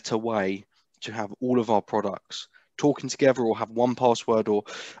be a better way to have all of our products talking together, or have one password, or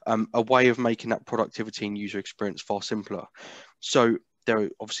a way of making that productivity and user experience far simpler. So there are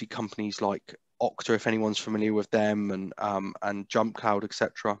obviously companies like Okta, if anyone's familiar with them, and Jump Cloud,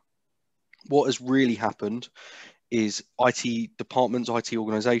 etc. What has really happened is IT departments, IT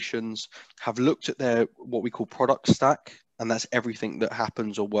organizations have looked at their what we call product stack, and that's everything that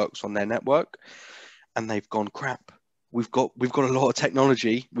happens or works on their network, and they've gone, crap, we've got a lot of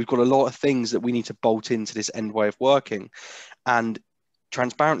technology, we've got a lot of things that we need to bolt into this end way of working, and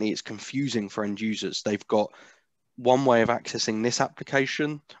transparently it's confusing for end users. They've got one way of accessing this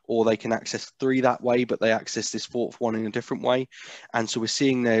application, or they can access 3 that way, but they access this 4th one in a different way. And so we're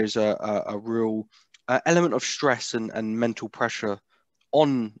seeing there's a real element of stress and mental pressure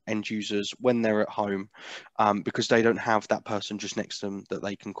on end users when they're at home, because they don't have that person just next to them that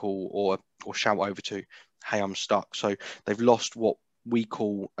they can call or shout over to, hey, I'm stuck. So they've lost what we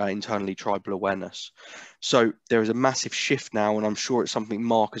call internally tribal awareness. So there is a massive shift now, and I'm sure it's something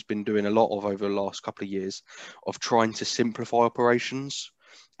Mark has been doing a lot of over the last couple of years, of trying to simplify operations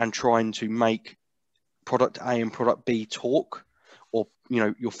and trying to make product A and product B talk, or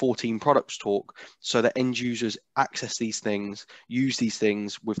your 14 products talk, so that end users access these things, use these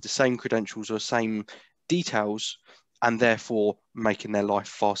things with the same credentials or same details, and therefore making their life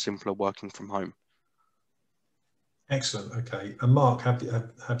far simpler working from home. Excellent. Okay. And Mark,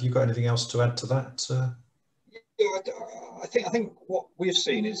 have you got anything else to add to that? Yeah, I think what we've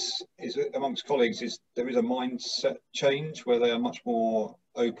seen is amongst colleagues is there is a mindset change where they are much more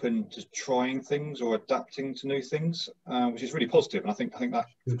open to trying things or adapting to new things, which is really positive. And I think that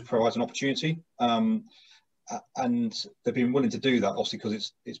provides an opportunity. And they've been willing to do that, obviously,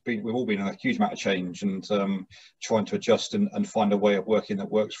 because we've all been in a huge amount of change and trying to adjust and find a way of working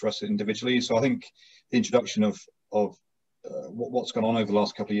that works for us individually. So I think the introduction of what's gone on over the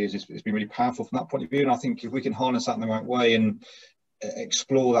last couple of years has been really powerful from that point of view. And I think if we can harness that in the right way and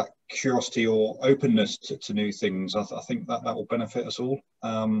explore that curiosity or openness to new things, I think that will benefit us all.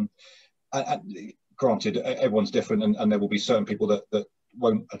 And granted, everyone's different, and there will be certain people that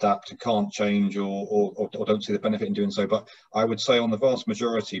won't adapt and can't change or don't see the benefit in doing so. But I would say on the vast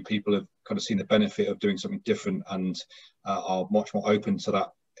majority, people have kind of seen the benefit of doing something different and are much more open to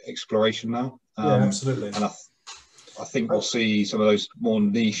that exploration now. Yeah, absolutely. And I think we'll see some of those more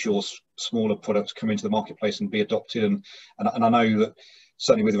niche or smaller products come into the marketplace and be adopted. And I know that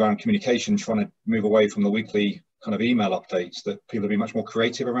certainly with around communication, trying to move away from the weekly kind of email updates, that people will be much more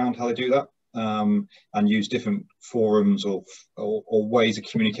creative around how they do that, and use different forums or ways of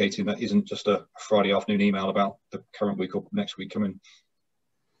communicating that isn't just a Friday afternoon email about the current week or next week coming.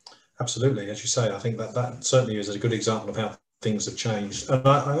 Absolutely. As you say, I think that certainly is a good example of how things have changed. And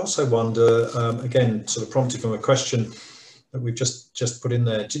I also wonder, again, sort of prompted from a question that we've just put in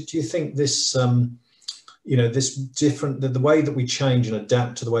there, do you think this, this different, the way that we change and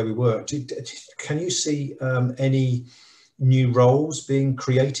adapt to the way we work, can you see any new roles being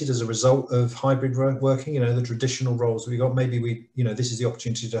created as a result of hybrid working? The traditional roles we got, maybe this is the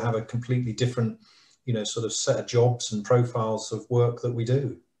opportunity to have a completely different, sort of set of jobs and profiles of work that we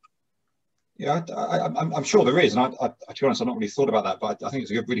do. Yeah, I'm sure there is, and to be honest, I've not really thought about that, but I think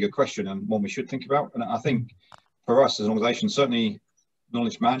it's a really good question and one we should think about. And I think for us as an organisation, certainly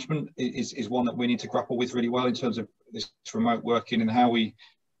knowledge management is one that we need to grapple with really well in terms of this remote working and how we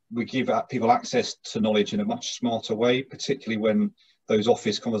give people access to knowledge in a much smarter way, particularly when those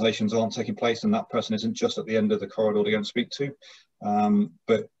office conversations aren't taking place and that person isn't just at the end of the corridor to go and speak to.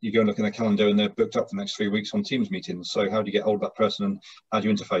 But you go and look in the calendar and they're booked up for the next 3 weeks on Teams meetings. So how do you get hold of that person and how do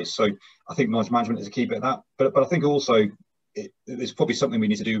you interface? So I think knowledge management is a key bit of that. But I think also there's probably something we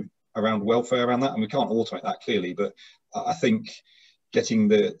need to do around welfare around that, and we can't automate that clearly. But I think getting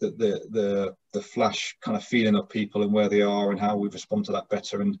the flash kind of feeling of people and where they are and how we respond to that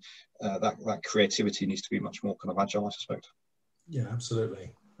better, and that creativity needs to be much more kind of agile, I suspect. Yeah,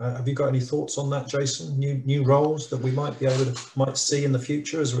 absolutely. Have you got any thoughts on that, Jason? New roles that we might see in the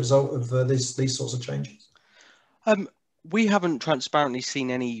future as a result of these sorts of changes? We haven't transparently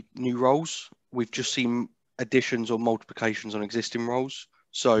seen any new roles. We've just seen additions or multiplications on existing roles.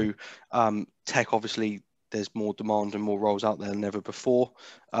 So tech, obviously, there's more demand and more roles out there than ever before,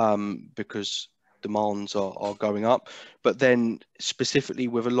 because demands are going up. But then specifically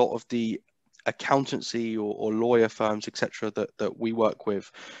with a lot of the accountancy or lawyer firms, etc., that we work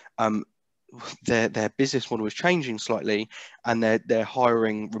with, their business model is changing slightly, and they're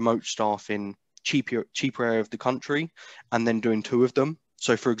hiring remote staff in cheaper area of the country and then doing 2 of them.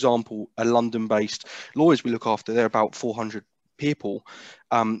 So for example, a London-based lawyers we look after, they're about 400 people.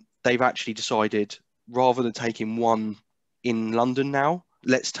 They've actually decided, rather than taking 1 in London now,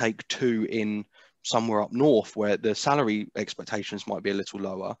 let's take 2 in somewhere up north where the salary expectations might be a little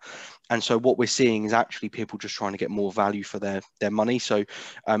lower. And so what we're seeing is actually people just trying to get more value for their money. So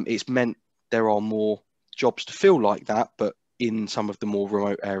it's meant there are more jobs to fill like that, but in some of the more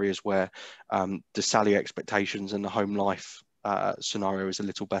remote areas where the salary expectations and the home life scenario is a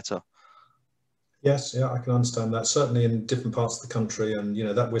little better. Yes, yeah, I can understand that. Certainly in different parts of the country, and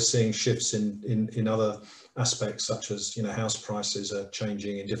that we're seeing shifts in other aspects, such as house prices are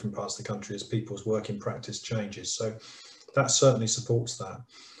changing in different parts of the country as people's working practice changes. So that certainly supports that.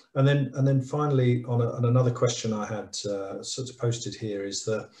 And then finally, on another question I had sort of posted here is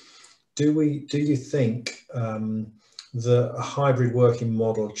that do you think that a hybrid working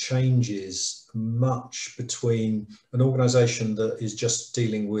model changes much between an organisation that is just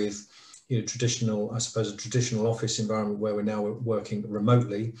dealing with traditional, I suppose, a traditional office environment where we're now working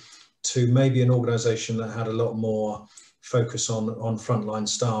remotely, to maybe an organisation that had a lot more focus on frontline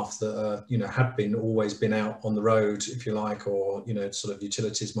staff that had always been out on the road, if you like, or sort of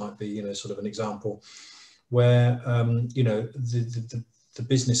utilities might be sort of an example, where the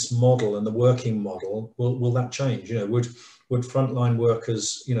business model and the working model will that change? Would frontline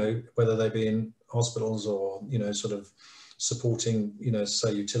workers, whether they be in hospitals or sort of supporting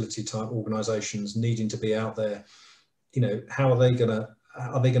say utility type organizations needing to be out there, how are they going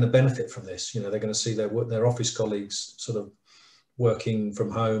to benefit from this? They're going to see their office colleagues sort of working from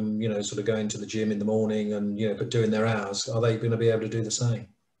home, sort of going to the gym in the morning and but doing their hours. Are they going to be able to do the same?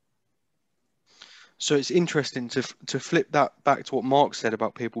 So it's interesting to flip that back to what Mark said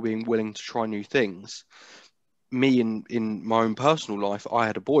about people being willing to try new things. Me, in my own personal life, I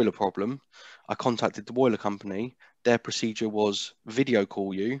had a boiler problem. I contacted the boiler company. Their procedure was video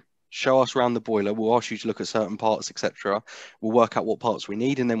call you, show us around the boiler. We'll ask you to look at certain parts, etc. We'll work out what parts we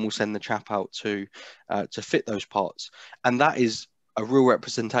need, and then we'll send the chap out to fit those parts. And that is a real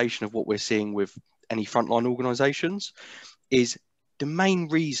representation of what we're seeing with any frontline organisations. Is the main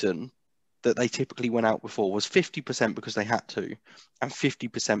reason that they typically went out before was 50% because they had to, and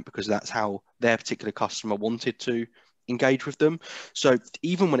 50% because that's how their particular customer wanted to engage with them. So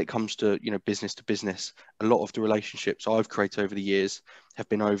even when it comes to business to business, a lot of the relationships I've created over the years have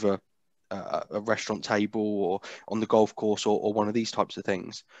been over a restaurant table or on the golf course or one of these types of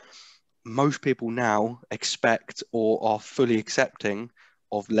things. Most people now expect or are fully accepting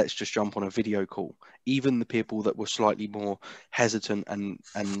of let's just jump on a video call. Even the people that were slightly more hesitant and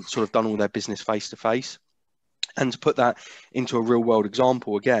sort of done all their business face to face. And to put that into a real world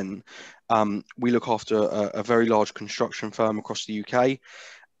example again, we look after a very large construction firm across the UK.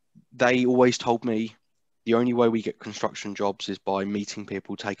 They always told me the only way we get construction jobs is by meeting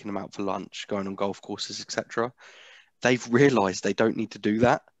people, taking them out for lunch, going on golf courses, etc. They've realised they don't need to do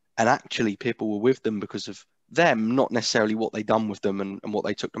that. And actually people were with them because of them, not necessarily what they done with them and what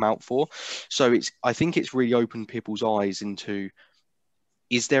they took them out for. So I think it's really opened people's eyes into,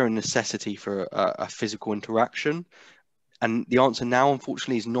 is there a necessity for a physical interaction? And the answer now,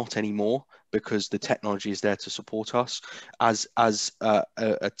 unfortunately, is not anymore, because the technology is there to support us. As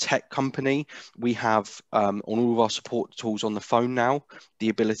a tech company, we have on all of our support tools on the phone now, the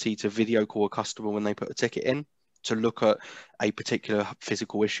ability to video call a customer when they put a ticket in, to look at a particular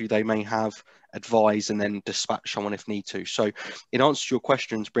physical issue they may have, advise, and then dispatch someone if need to. So in answer to your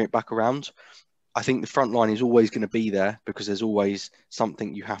question, to bring it back around, I think the front line is always going to be there because there's always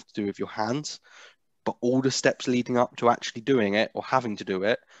something you have to do with your hands. But all the steps leading up to actually doing it or having to do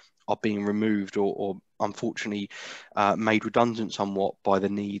it are being removed or unfortunately made redundant somewhat by the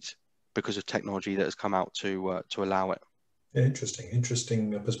need because of technology that has come out to allow it. Yeah,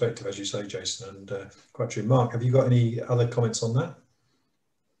 interesting perspective, as you say, Jason, and quite true. Mark, have you got any other comments on that?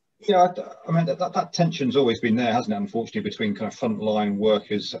 Yeah, I mean, that tension's always been there, hasn't it, unfortunately, between kind of frontline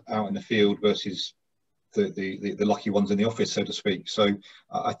workers out in the field versus the lucky ones in the office, so to speak. So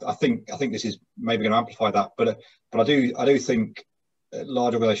I think this is maybe going to amplify that, but I do think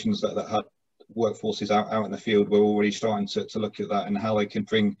large organisations that had workforces out in the field were already starting to look at that and how they can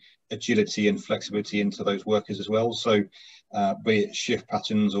bring agility and flexibility into those workers as well. So be it shift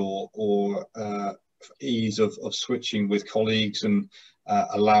patterns or ease of switching with colleagues and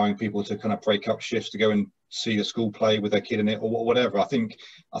allowing people to kind of break up shifts to go and see the school play with their kid in it or whatever. I think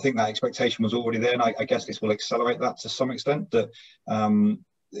that expectation was already there, and I guess this will accelerate that to some extent. That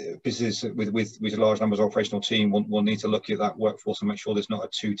businesses with large numbers of operational team will need to look at that workforce and make sure there's not a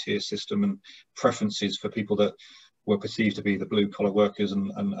two-tier system and preferences for people that were perceived to be the blue-collar workers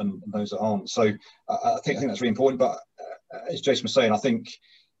and those that aren't. So I think that's really important. But as Jason was saying, I think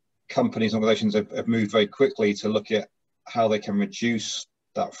companies and organisations have moved very quickly to look at how they can reduce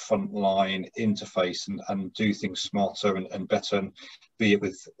that frontline interface and do things smarter and better, and be it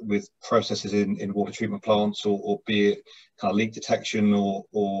with processes in water treatment plants or be it kind of leak detection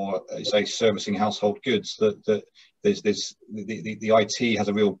or say servicing household goods. That there's the IT has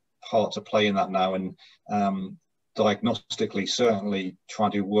a real part to play in that now, and diagnostically certainly try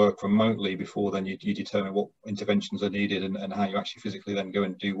and do work remotely before then you determine what interventions are needed and how you actually physically then go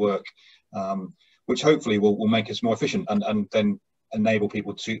and do work, which hopefully will make us more efficient and then enable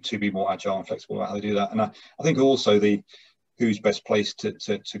people to be more agile and flexible about how they do that. And I think also who's best placed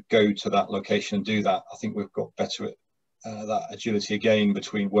to go to that location and do that. I think we've got better at that agility again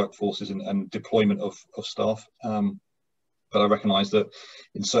between workforces and deployment of staff. But I recognise that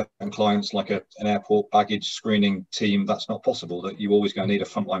in certain clients, like an airport baggage screening team, that's not possible, that you're always going to need a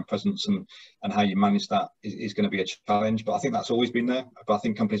frontline presence, and how you manage that is going to be a challenge. But I think that's always been there. But I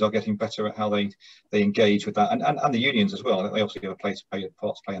think companies are getting better at how they engage with that, and the unions as well. I think they obviously have a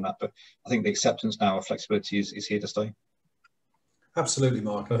part to play in that. But I think the acceptance now of flexibility is here to stay. Absolutely,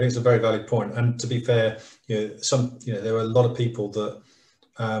 Mark. I think it's a very valid point. And to be fair, there are a lot of people that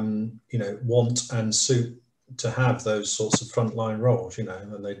want and suit to have those sorts of frontline roles, and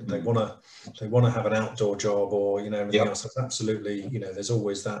they want to have an outdoor job or everything else. That's absolutely, there's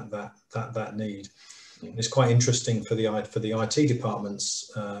always that need. It's quite interesting for the IT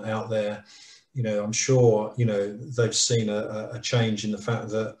departments out there. I'm sure they've seen a change in the fact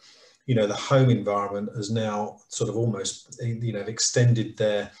that the home environment has now sort of almost extended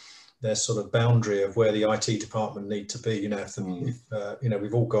their sort of boundary of where the IT department need to be. If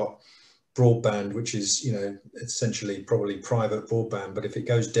we've all got broadband, which is essentially probably private broadband, but if it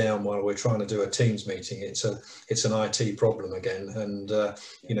goes down while we're trying to do a Teams meeting, it's an IT problem again, and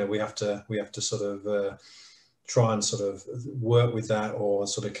we have to sort of try and sort of work with that or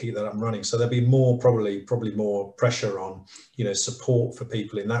sort of keep that up and running. So there'll be probably more pressure on support for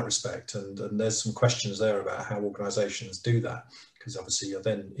people in that respect, and there's some questions there about how organisations do that, because obviously you're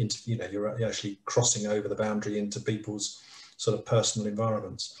then you're actually crossing over the boundary into people's sort of personal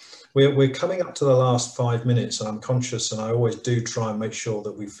environments. We're coming up to the last 5 minutes, and I'm conscious, and I always do try and make sure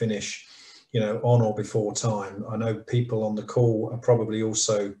that we finish on or before time. I know people on the call are probably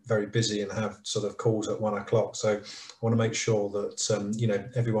also very busy and have sort of calls at 1 o'clock. So I want to make sure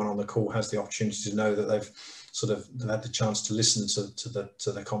that, everyone on the call has the opportunity to know that they've sort of had the chance to listen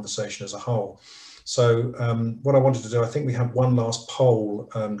to the conversation as a whole. So what I wanted to do, I think we have one last poll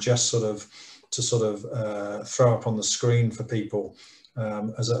just to throw up on the screen for people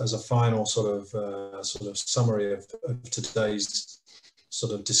as a final sort of summary of today's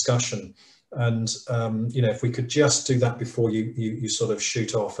sort of discussion. And if we could just do that before you sort of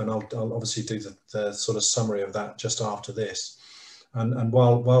shoot off, and I'll obviously do the sort of summary of that just after this. And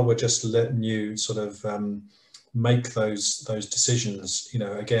while we're just letting you sort of make those decisions,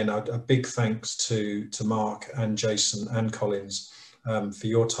 again, a big thanks to Mark and Jason and Collins for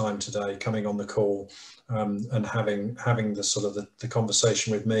your time today, coming on the call and having the sort of the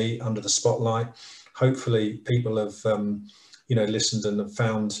conversation with me under the spotlight. Hopefully people have listened and have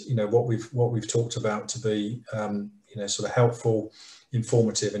found what we've talked about to be sort of helpful,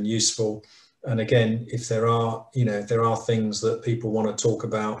 informative and useful. And again, if there are things that people want to talk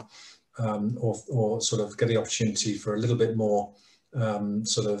about or sort of get the opportunity for a little bit more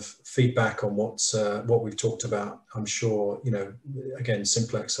sort of feedback on what we've talked about, I'm sure again,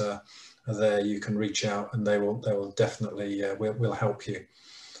 Simplex are there. You can reach out and they will definitely will help you.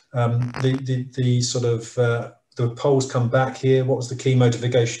 The sort of the polls come back here. What was the key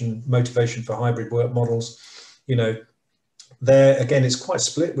motivation for hybrid work models? There again, it's quite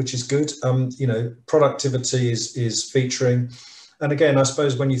split, which is good. Productivity is featuring. And again, I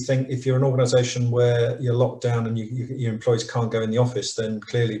suppose when you think, if you're an organisation where you're locked down and your employees can't go in the office, then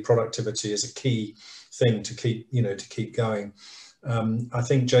clearly productivity is a key thing to keep going. I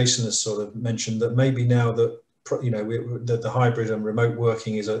think Jason has sort of mentioned that maybe now that the hybrid and remote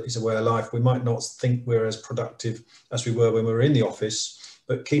working is a way of life, we might not think we're as productive as we were when we were in the office,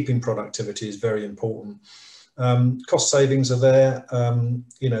 but keeping productivity is very important. Cost savings are there,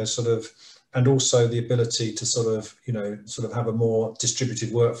 and also the ability to sort of have a more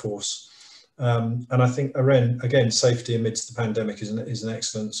distributed workforce. And I think again, safety amidst the pandemic is an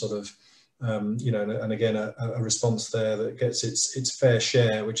excellent sort of and again a response there that gets its fair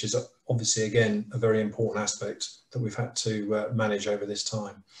share, which is obviously again a very important aspect that we've had to manage over this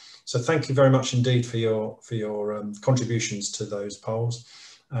time. So thank you very much indeed for your contributions to those polls,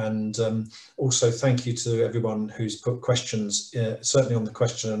 and also thank you to everyone who's put questions certainly on the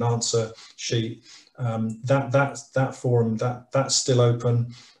question and answer sheet. That forum that's still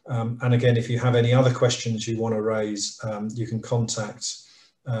open, and again, if you have any other questions you want to raise, you can contact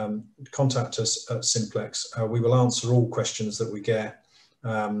us at Simplex. We will answer all questions that we get,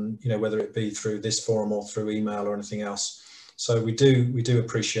 whether it be through this forum or through email or anything else. So we do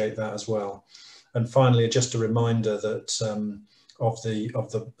appreciate that as well. And finally, just a reminder that of the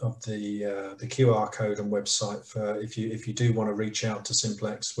QR code and website for if you do want to reach out to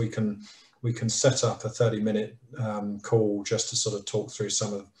Simplex. We can set up a 30-minute call just to sort of talk through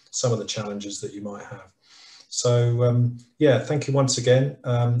some of the challenges that you might have. So yeah, thank you once again,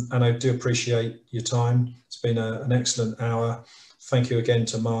 and I do appreciate your time. It's been an excellent hour. Thank you again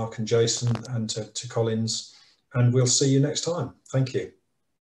to Mark and Jason and to Collins, and we'll see you next time. Thank you.